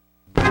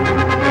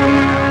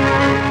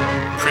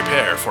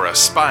for a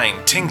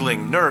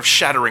spine-tingling,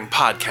 nerve-shattering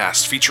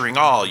podcast featuring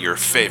all your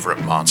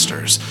favorite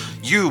monsters.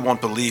 You won't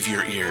believe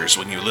your ears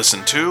when you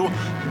listen to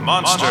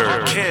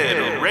Monster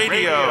Kid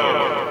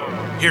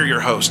Radio. Hear your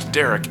host,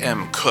 Derek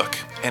M. Cook,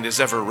 and his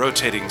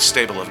ever-rotating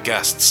stable of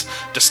guests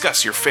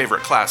discuss your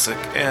favorite classic,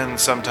 and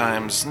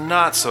sometimes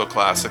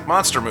not-so-classic,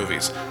 monster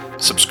movies.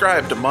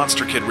 Subscribe to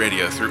Monster Kid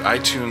Radio through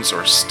iTunes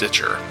or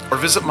Stitcher, or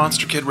visit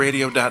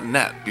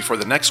monsterkidradio.net before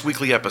the next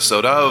weekly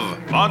episode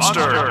of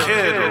Monster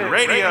Kid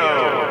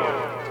Radio.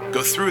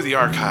 Go through the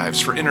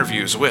archives for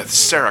interviews with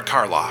Sarah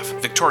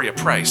Karloff, Victoria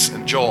Price,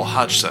 and Joel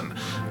Hodgson.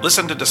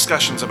 Listen to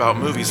discussions about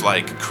movies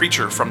like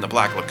Creature from the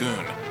Black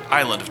Lagoon,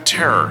 Island of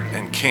Terror,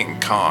 and King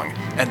Kong.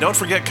 And don't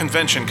forget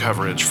convention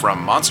coverage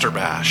from Monster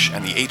Bash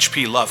and the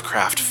H.P.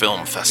 Lovecraft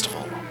Film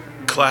Festival.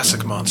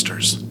 Classic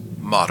monsters,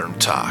 modern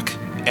talk,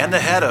 and the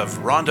head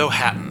of Rondo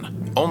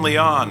Hatton, only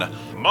on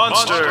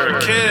Monster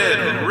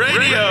Kid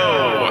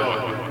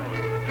Radio!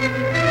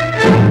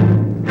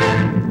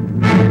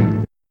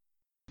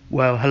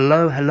 Well,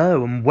 hello,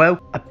 and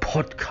a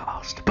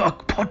podcast, but a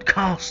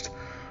podcast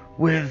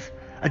with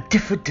a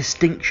different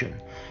distinction.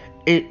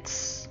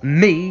 It's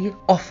me,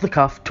 off the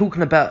cuff,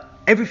 talking about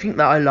everything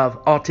that I love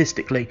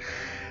artistically.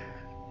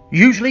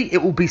 Usually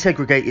it will be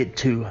segregated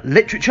to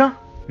literature,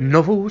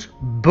 novels,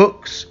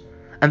 books,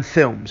 and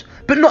films.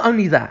 But not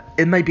only that,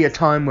 it may be a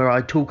time where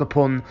I talk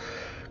upon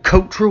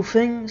cultural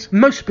things,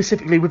 most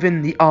specifically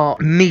within the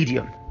art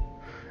medium.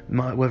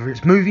 Whether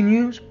it's movie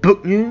news,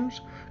 book news,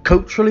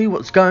 culturally,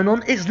 what's going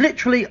on. It's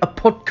literally a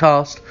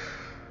podcast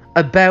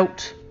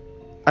about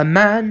a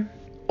man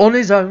on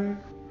his own,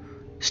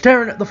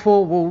 staring at the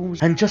four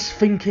walls and just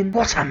thinking,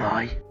 what am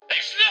I?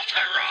 It's not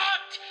a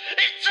rot!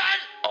 It's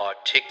an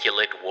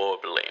articulate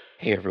warbling.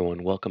 Hey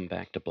everyone, welcome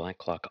back to Black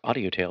Clock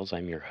Audio Tales.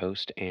 I'm your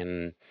host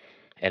and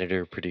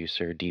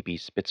editor-producer DB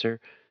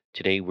Spitzer.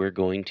 Today we're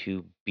going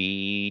to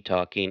be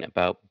talking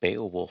about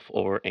Beowulf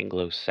or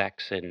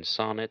Anglo-Saxon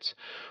sonnets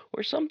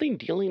or something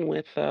dealing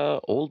with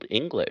Old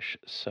English.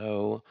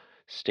 So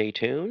stay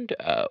tuned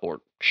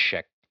or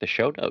check the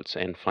show notes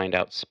and find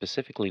out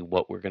specifically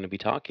what we're going to be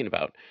talking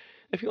about.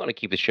 If you want to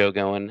keep the show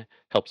going,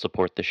 help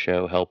support the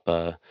show, help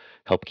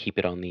keep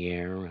it on the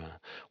air,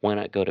 why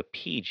not go to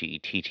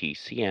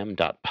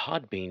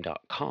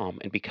pgttcm.podbean.com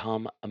and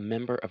become a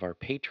member of our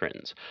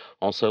patrons.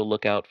 Also,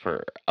 look out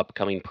for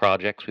upcoming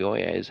projects. We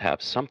always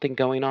have something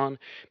going on.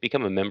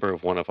 Become a member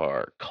of one of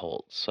our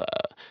cults,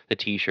 the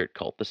T-shirt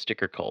cult, the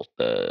sticker cult,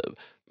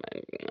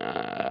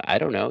 I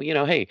don't know,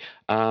 hey,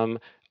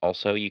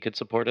 also, you could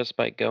support us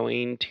by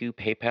going to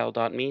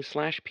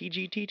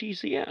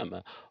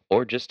paypal.me/pgttcm,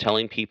 or just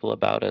telling people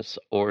about us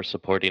or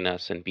supporting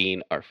us and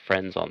being our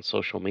friends on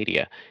social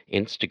media.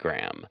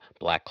 Instagram,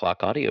 Black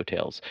Clock Audio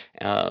Tales,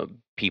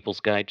 People's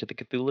Guide to the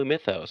Cthulhu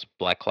Mythos,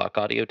 Black Clock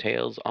Audio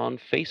Tales on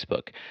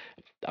Facebook.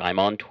 I'm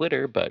on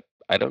Twitter, but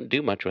I don't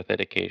do much with it.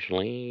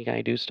 Occasionally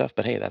I do stuff,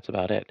 but hey, that's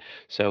about it.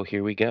 So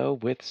here we go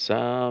with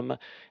some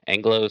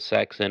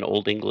Anglo-Saxon,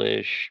 Old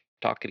English,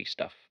 talkity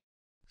stuff.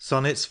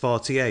 Sonnets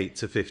 48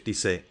 to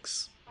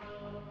 56.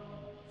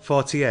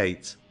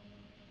 48.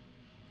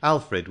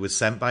 Alfred was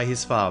sent by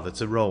his father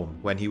to Rome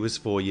when he was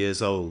 4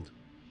 years old.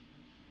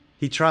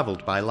 He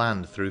travelled by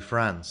land through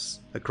France,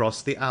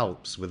 across the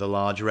Alps with a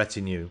large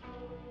retinue.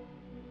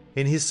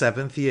 In his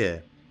 7th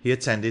year, he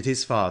attended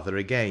his father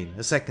again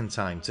a second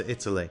time to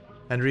Italy,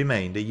 and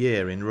remained a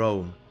year in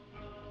Rome.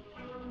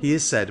 He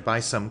is said by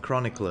some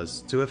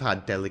chroniclers to have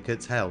had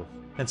delicate health,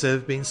 and to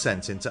have been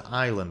sent into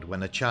Ireland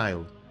when a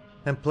child,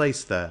 and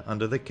placed there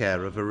under the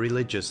care of a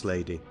religious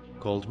lady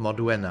called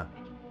Modwenna.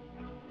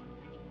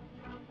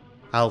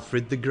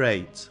 Alfred the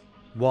Great.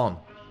 1.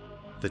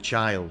 The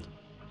Child.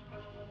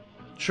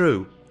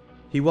 True,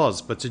 he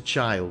was but a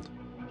child,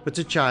 but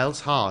a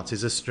child's heart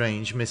is a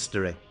strange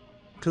mystery,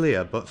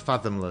 clear but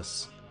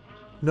fathomless,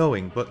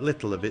 knowing but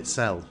little of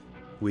itself,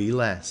 we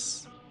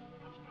less.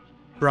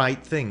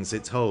 Bright things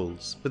it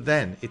holds, but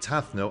then it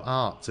hath no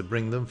art to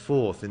bring them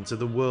forth into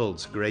the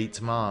world's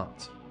great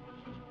mart.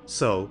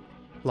 So,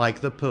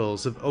 like the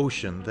pearls of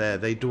ocean there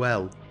they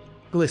dwell,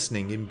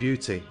 glistening in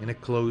beauty in a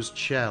closed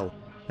shell,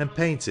 and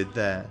painted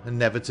there and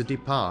never to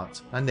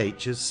depart are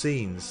nature's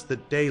scenes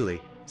that daily,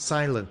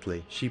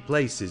 silently she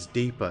places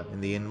deeper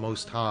in the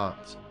inmost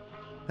heart,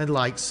 and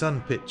like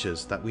sun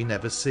pictures that we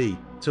never see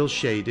till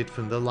shaded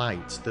from the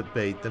light that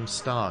bade them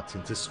start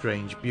into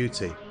strange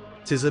beauty,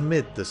 'tis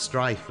amid the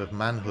strife of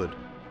manhood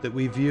that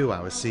we view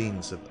our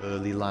scenes of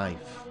early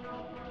life.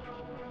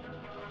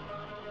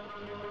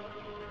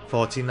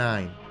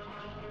 49.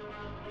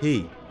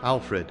 He,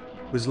 Alfred,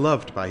 was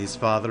loved by his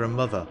father and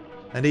mother,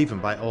 and even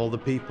by all the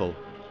people,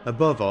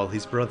 above all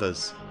his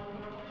brothers.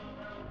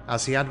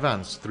 As he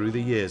advanced through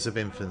the years of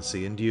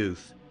infancy and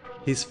youth,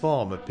 his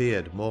form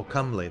appeared more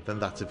comely than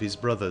that of his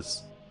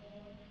brothers.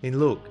 In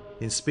look,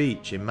 in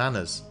speech, in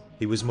manners,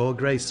 he was more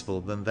graceful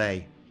than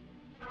they.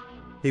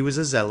 He was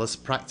a zealous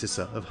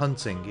practiser of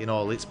hunting in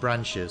all its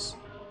branches,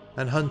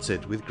 and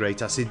hunted with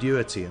great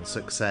assiduity and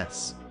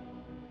success.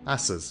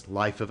 Asser's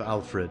Life of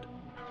Alfred.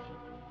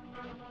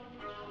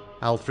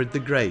 Alfred the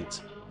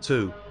Great.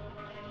 2.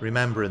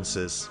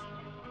 remembrances.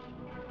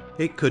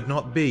 It could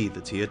not be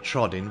that he had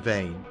trod in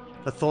vain,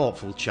 a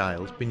thoughtful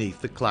child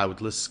beneath the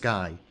cloudless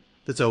sky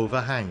that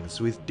overhangs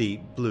with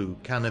deep blue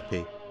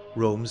canopy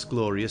Rome's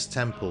glorious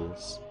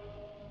temples.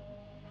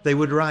 They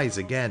would rise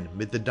again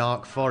mid the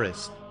dark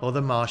forest or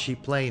the marshy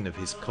plain of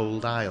his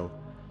cold isle,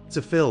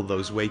 to fill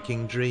those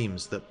waking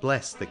dreams that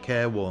bless the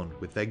careworn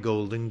with their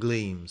golden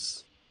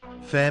gleams,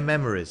 fair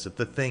memories of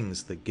the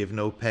things that give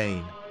no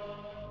pain.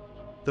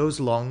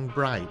 Those long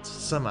bright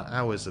summer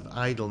hours of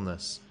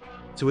idleness,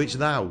 to which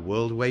thou,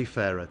 world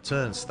wayfarer,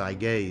 turn'st thy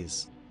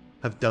gaze,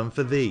 have done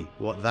for thee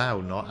what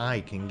thou nor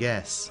I can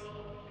guess.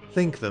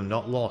 Think them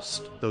not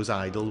lost, those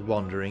idle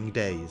wandering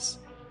days,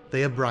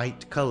 they are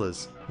bright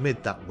colours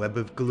mid that web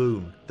of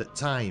gloom that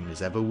time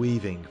is ever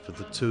weaving for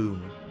the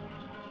tomb.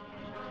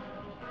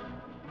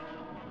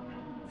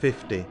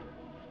 50.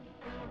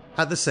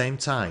 At the same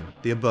time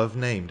the above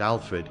named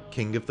Alfred,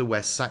 King of the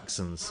West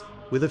Saxons,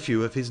 with a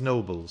few of his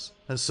nobles,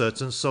 and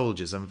certain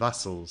soldiers and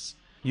vassals,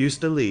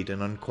 used to lead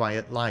an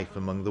unquiet life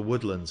among the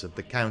woodlands of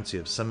the county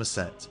of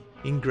Somerset,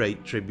 in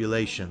great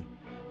tribulation,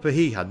 for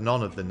he had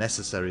none of the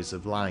necessaries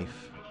of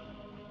life.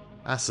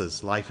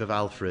 Asser's Life of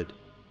Alfred.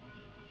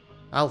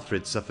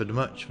 Alfred suffered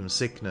much from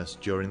sickness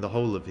during the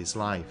whole of his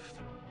life.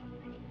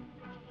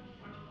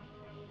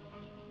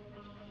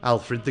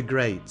 Alfred the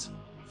Great.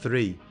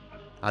 3.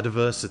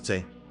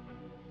 Adversity.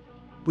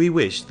 We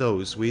wish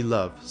those we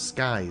love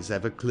skies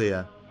ever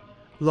clear,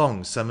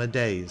 long summer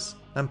days,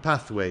 and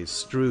pathways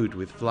strewed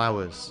with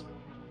flowers.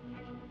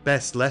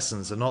 Best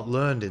lessons are not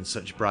learned in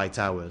such bright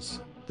hours,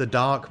 the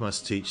dark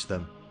must teach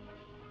them.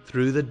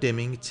 Through the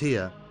dimming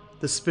tear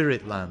the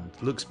spirit land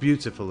looks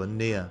beautiful and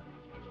near.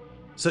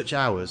 Such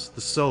hours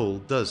the soul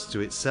does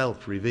to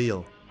itself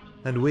reveal,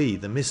 and we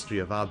the mystery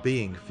of our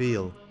being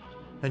feel,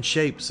 and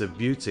shapes of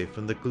beauty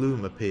from the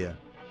gloom appear.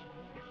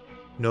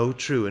 No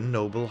true and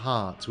noble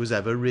heart was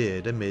ever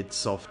reared amid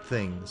soft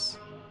things.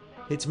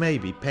 It may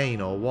be pain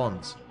or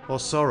want, or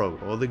sorrow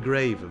o'er the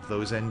grave of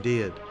those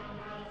endeared,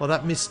 or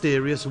that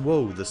mysterious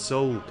woe the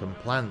soul can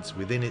plant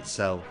within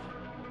itself.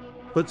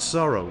 But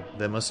sorrow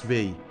there must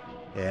be,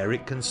 ere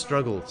it can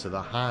struggle to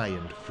the high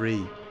and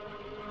free.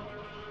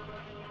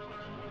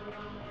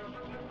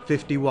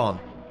 51.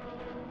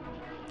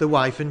 The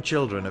wife and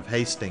children of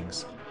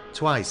Hastings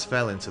twice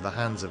fell into the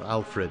hands of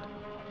Alfred.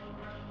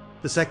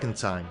 The second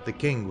time the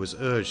king was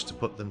urged to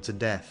put them to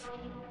death,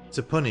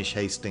 to punish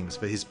Hastings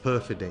for his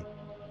perfidy,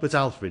 but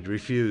Alfred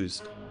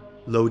refused,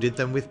 loaded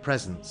them with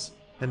presents,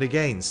 and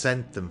again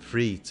sent them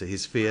free to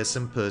his fierce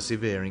and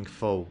persevering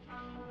foe.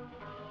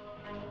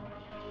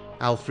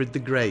 Alfred the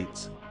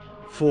Great.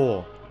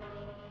 4.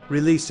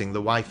 Releasing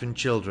the wife and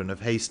children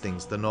of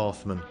Hastings the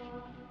Northman.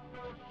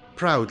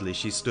 Proudly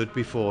she stood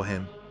before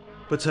him,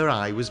 but her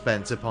eye was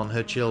bent upon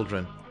her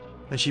children,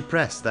 and she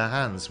pressed their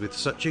hands with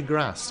such a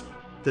grasp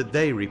that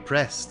they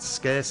repressed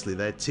scarcely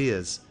their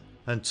tears,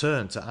 and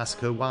turned to ask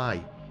her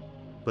why,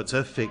 but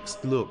her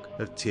fixed look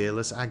of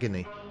tearless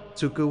agony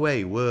took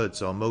away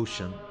words or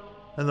motion,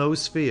 and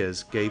those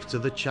fears gave to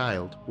the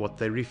child what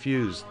they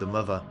refused the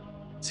mother,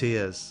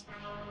 tears.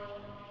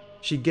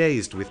 She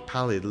gazed with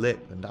pallid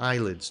lip and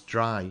eyelids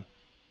dry.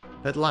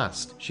 At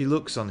last she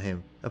looks on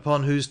him,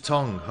 upon whose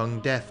tongue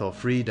hung death or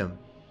freedom.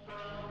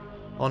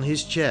 On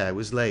his chair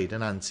was laid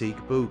an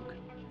antique book,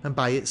 and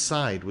by its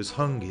side was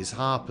hung his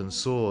harp and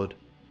sword.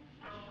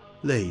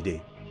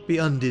 "Lady, be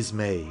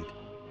undismayed,"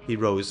 he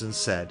rose and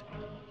said,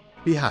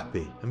 "be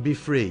happy and be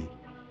free.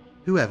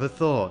 Whoever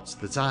thought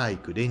that I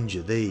could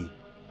injure thee?"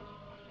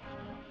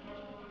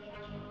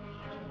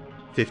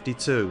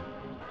 52.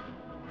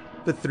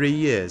 For 3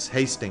 years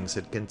Hastings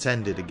had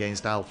contended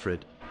against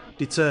Alfred,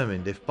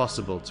 determined if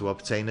possible to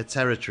obtain a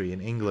territory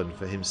in England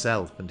for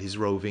himself and his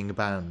roving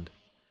band.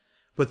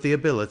 But the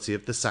ability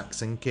of the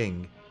Saxon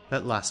king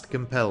at last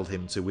compelled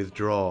him to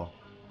withdraw.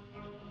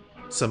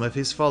 Some of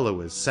his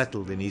followers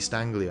settled in East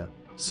Anglia,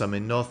 some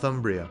in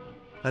Northumbria,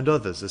 and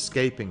others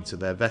escaping to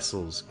their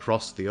vessels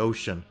crossed the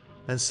ocean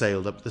and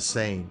sailed up the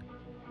Seine.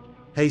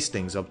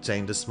 Hastings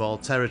obtained a small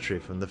territory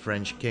from the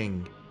French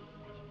king.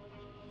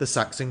 The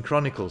Saxon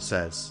Chronicle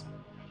says,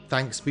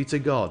 "Thanks be to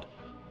God,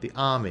 the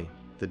army,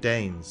 the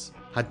Danes,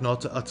 had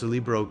not utterly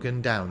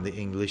broken down the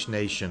English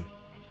nation,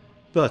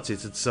 but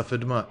it had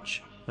suffered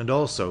much, and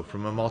also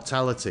from a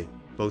mortality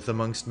both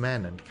amongst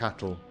men and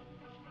cattle."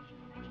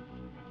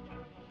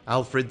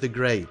 Alfred the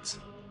Great.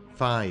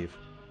 5.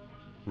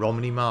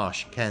 Romney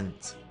Marsh,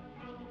 Kent.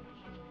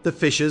 The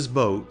fisher's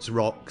boat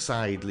rocks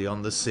idly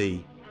on the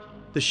sea,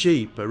 the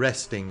sheep are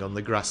resting on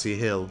the grassy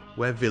hill,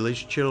 where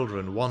village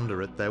children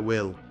wander at their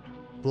will,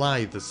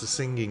 blithe as the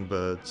singing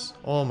birds,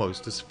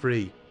 almost as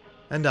free.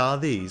 And are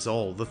these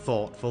all the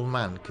thoughtful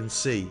man can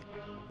see,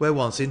 where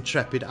once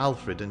intrepid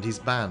Alfred and his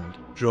band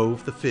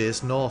drove the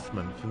fierce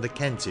Northmen from the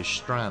Kentish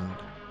strand?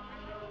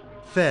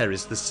 Fair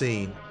is the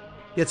scene,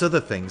 yet other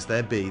things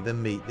there be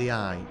than meet the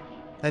eye,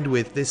 and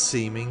with this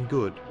seeming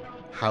good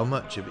how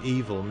much of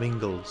evil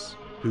mingles,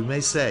 who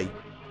may say?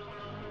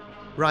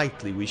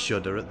 Rightly we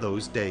shudder at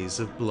those days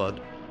of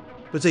blood,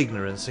 but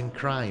ignorance and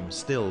crime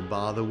still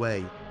bar the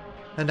way,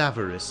 and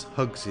avarice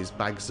hugs his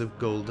bags of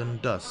golden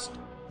dust,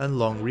 and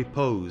long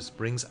repose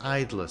brings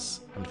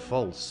idlesse and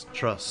false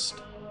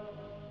trust.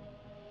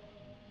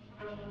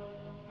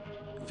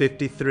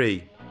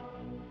 53.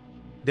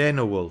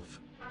 Denewulf,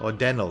 or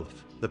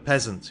Denulf, the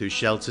peasant who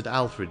sheltered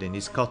Alfred in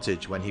his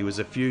cottage when he was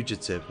a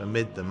fugitive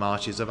amid the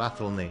marshes of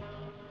Athelney,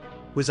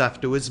 was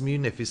afterwards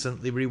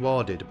munificently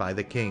rewarded by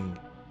the king,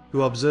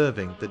 who,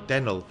 observing that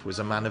Denulf was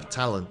a man of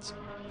talent,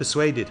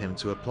 persuaded him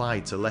to apply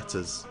to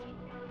letters.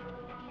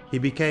 He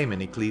became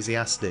an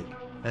ecclesiastic,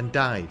 and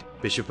died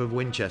Bishop of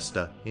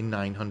Winchester in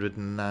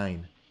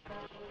 909.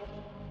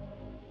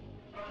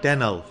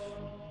 Denulf.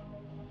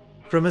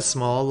 From a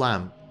small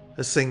lamp,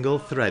 a single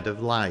thread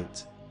of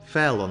light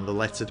fell on the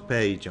lettered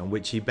page, on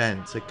which he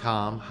bent a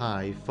calm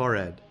high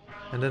forehead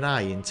and an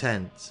eye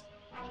intent.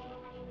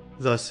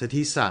 Thus had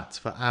he sat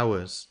for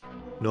hours,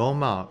 nor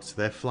marked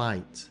their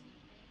flight,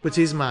 but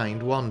his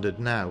mind wandered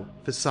now,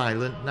 for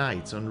silent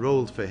night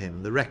unrolled for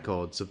him the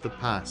records of the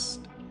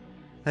past,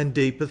 and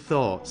deeper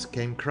thoughts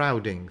came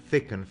crowding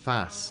thick and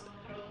fast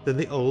than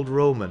the old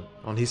Roman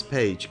on his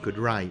page could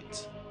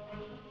write.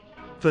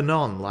 For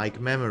none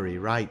like memory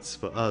writes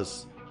for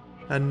us,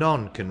 and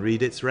none can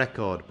read its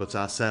record but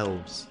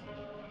ourselves.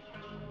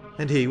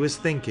 And he was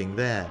thinking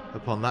there,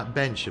 upon that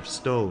bench of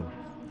stone,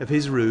 of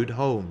his rude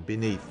home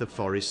beneath the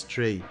forest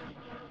tree.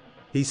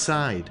 He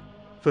sighed,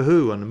 for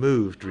who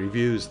unmoved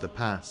reviews the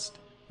past,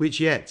 which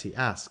yet he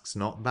asks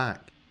not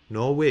back,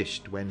 nor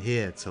wished when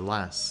here to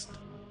last.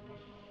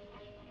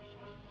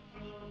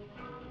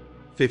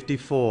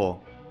 54.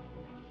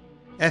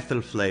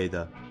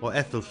 Ethelfleda, or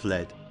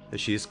Ethelfled,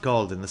 as she is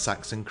called in the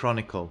Saxon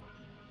Chronicle,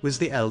 was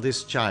the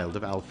eldest child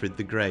of Alfred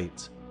the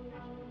Great.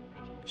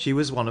 She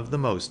was one of the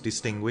most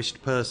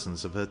distinguished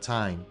persons of her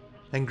time,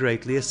 and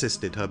greatly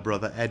assisted her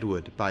brother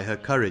Edward by her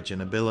courage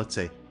and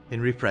ability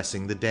in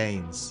repressing the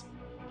Danes.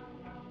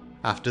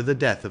 After the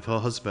death of her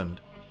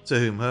husband, to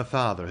whom her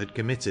father had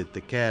committed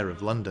the care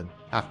of London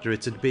after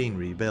it had been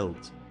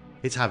rebuilt,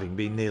 it having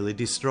been nearly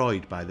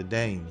destroyed by the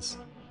Danes,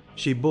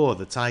 she bore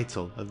the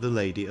title of the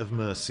Lady of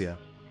Mercia.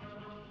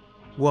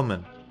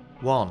 Woman.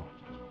 1.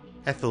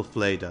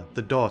 Ethelfleda,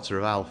 the daughter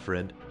of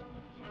Alfred.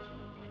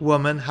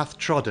 Woman hath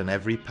trodden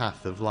every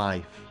path of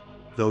life,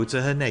 though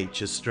to her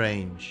nature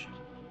strange.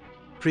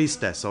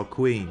 Priestess or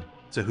queen,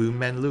 to whom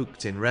men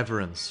looked in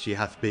reverence, she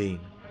hath been.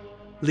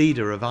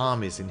 Leader of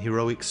armies in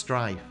heroic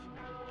strife,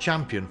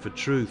 champion for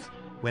truth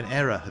when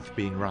error hath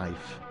been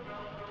rife.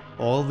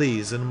 All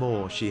these and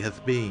more she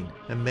hath been,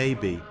 and may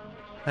be,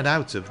 and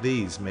out of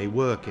these may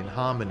work in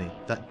harmony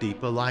that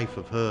deeper life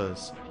of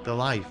hers, the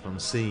life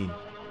unseen.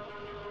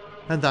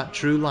 And that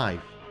true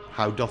life,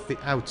 how doth the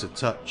outer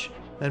touch,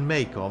 and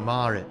make or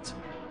mar it?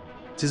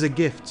 'Tis a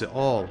gift to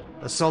all,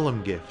 a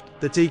solemn gift,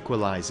 that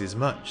equalizes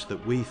much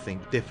that we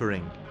think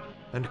differing,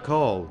 and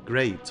call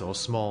great or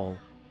small.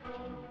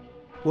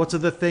 What are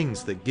the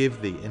things that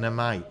give thee inner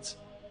might?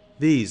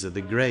 These are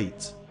the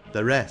great,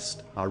 the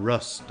rest are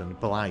rust and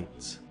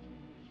blight.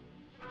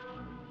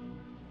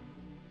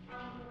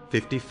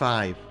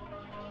 55.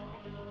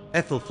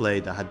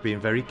 Ethelfleda had been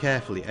very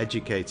carefully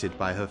educated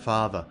by her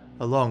father,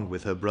 along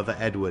with her brother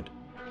Edward.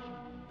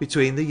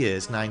 Between the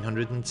years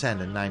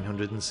 910 and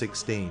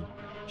 916,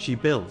 she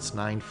built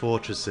 9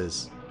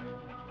 fortresses.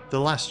 The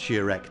last she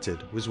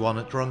erected was one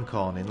at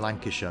Runcorn in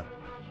Lancashire.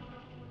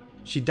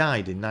 She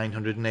died in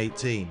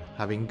 918,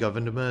 having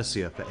governed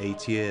Mercia for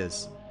 8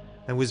 years,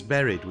 and was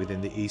buried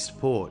within the east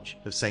porch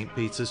of St.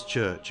 Peter's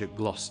Church at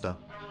Gloucester.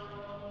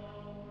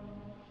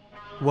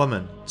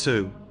 Woman.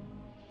 2.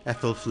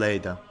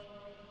 Ethelfleda.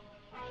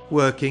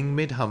 Working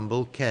mid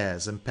humble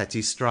cares and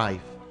petty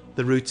strife,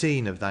 the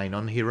routine of thine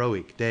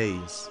unheroic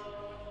days.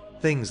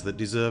 Things that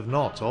deserve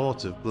not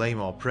aught of blame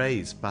or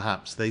praise,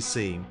 perhaps they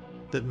seem,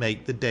 that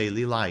make the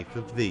daily life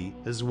of thee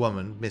as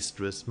woman,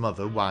 mistress,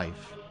 mother,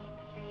 wife.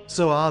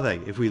 So are they,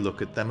 if we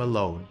look at them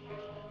alone,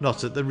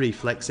 not at the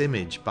reflex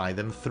image by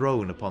them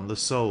thrown upon the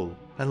soul,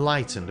 and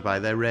lightened by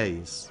their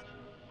rays.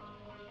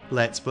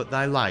 Let but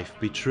thy life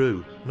be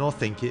true, nor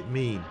think it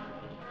mean.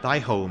 Thy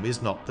home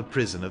is not the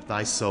prison of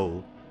thy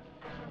soul.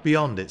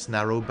 Beyond its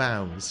narrow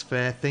bounds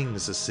fair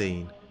things are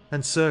seen,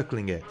 and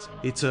circling it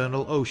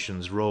eternal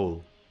oceans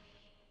roll.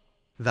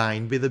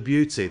 Thine be the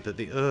beauty that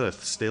the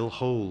earth still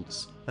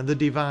holds, and the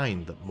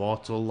divine that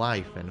mortal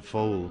life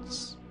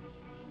enfolds.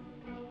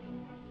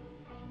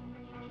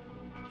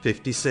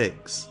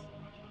 56.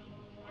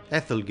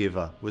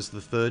 Ethelgiva was the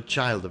 3rd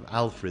child of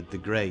Alfred the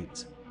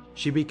Great.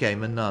 She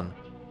became a nun.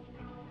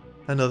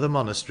 Another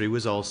monastery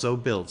was also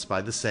built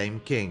by the same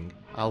king,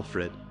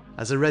 Alfred,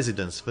 as a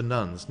residence for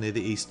nuns near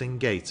the eastern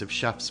gate of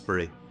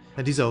Shaftesbury,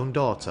 and his own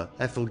daughter,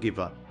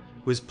 Ethelgiva,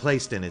 was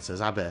placed in it as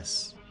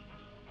abbess.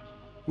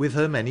 With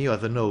her many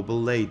other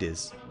noble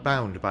ladies,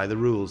 bound by the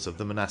rules of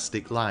the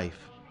monastic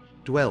life,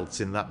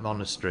 dwelt in that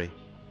monastery.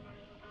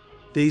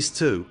 These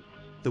two,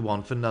 the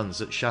one for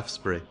nuns at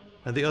Shaftesbury,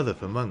 and the other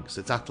for monks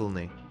at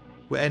Athelney,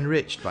 were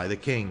enriched by the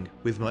king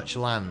with much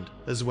land,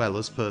 as well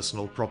as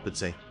personal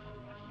property.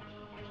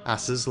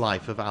 Asser's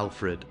Life of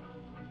Alfred.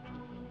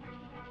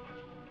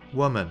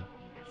 Woman.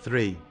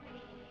 3.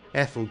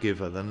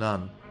 Ethelgiva the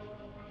nun.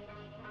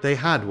 They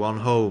had one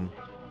home,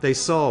 they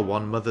saw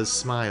one mother's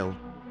smile,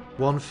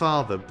 one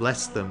father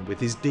blessed them with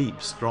his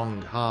deep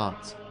strong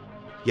heart,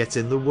 yet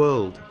in the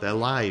world their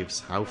lives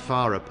how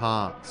far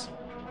apart.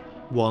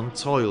 One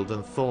toiled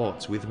and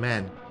thought with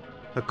men,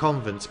 a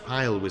convent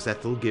pile was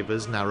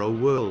Ethelgiva's narrow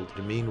world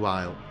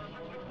meanwhile.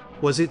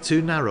 Was it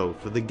too narrow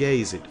for the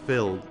gaze it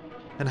filled,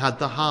 and had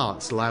the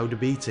heart's loud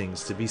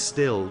beatings to be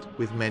stilled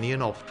with many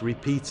an oft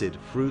repeated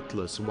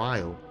fruitless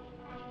while?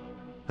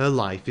 Her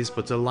life is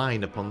but a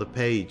line upon the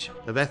page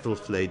of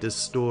Ethelfleda's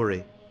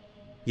story,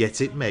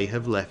 yet it may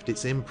have left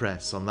its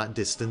impress on that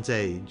distant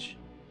age,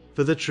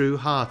 for the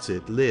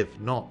true-hearted live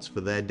not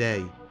for their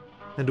day,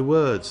 and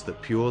words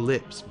that pure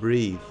lips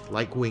breathe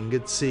like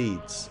winged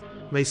seeds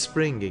may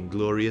spring in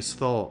glorious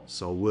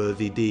thoughts or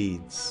worthy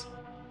deeds.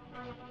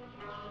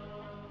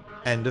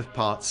 End of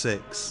part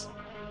 6.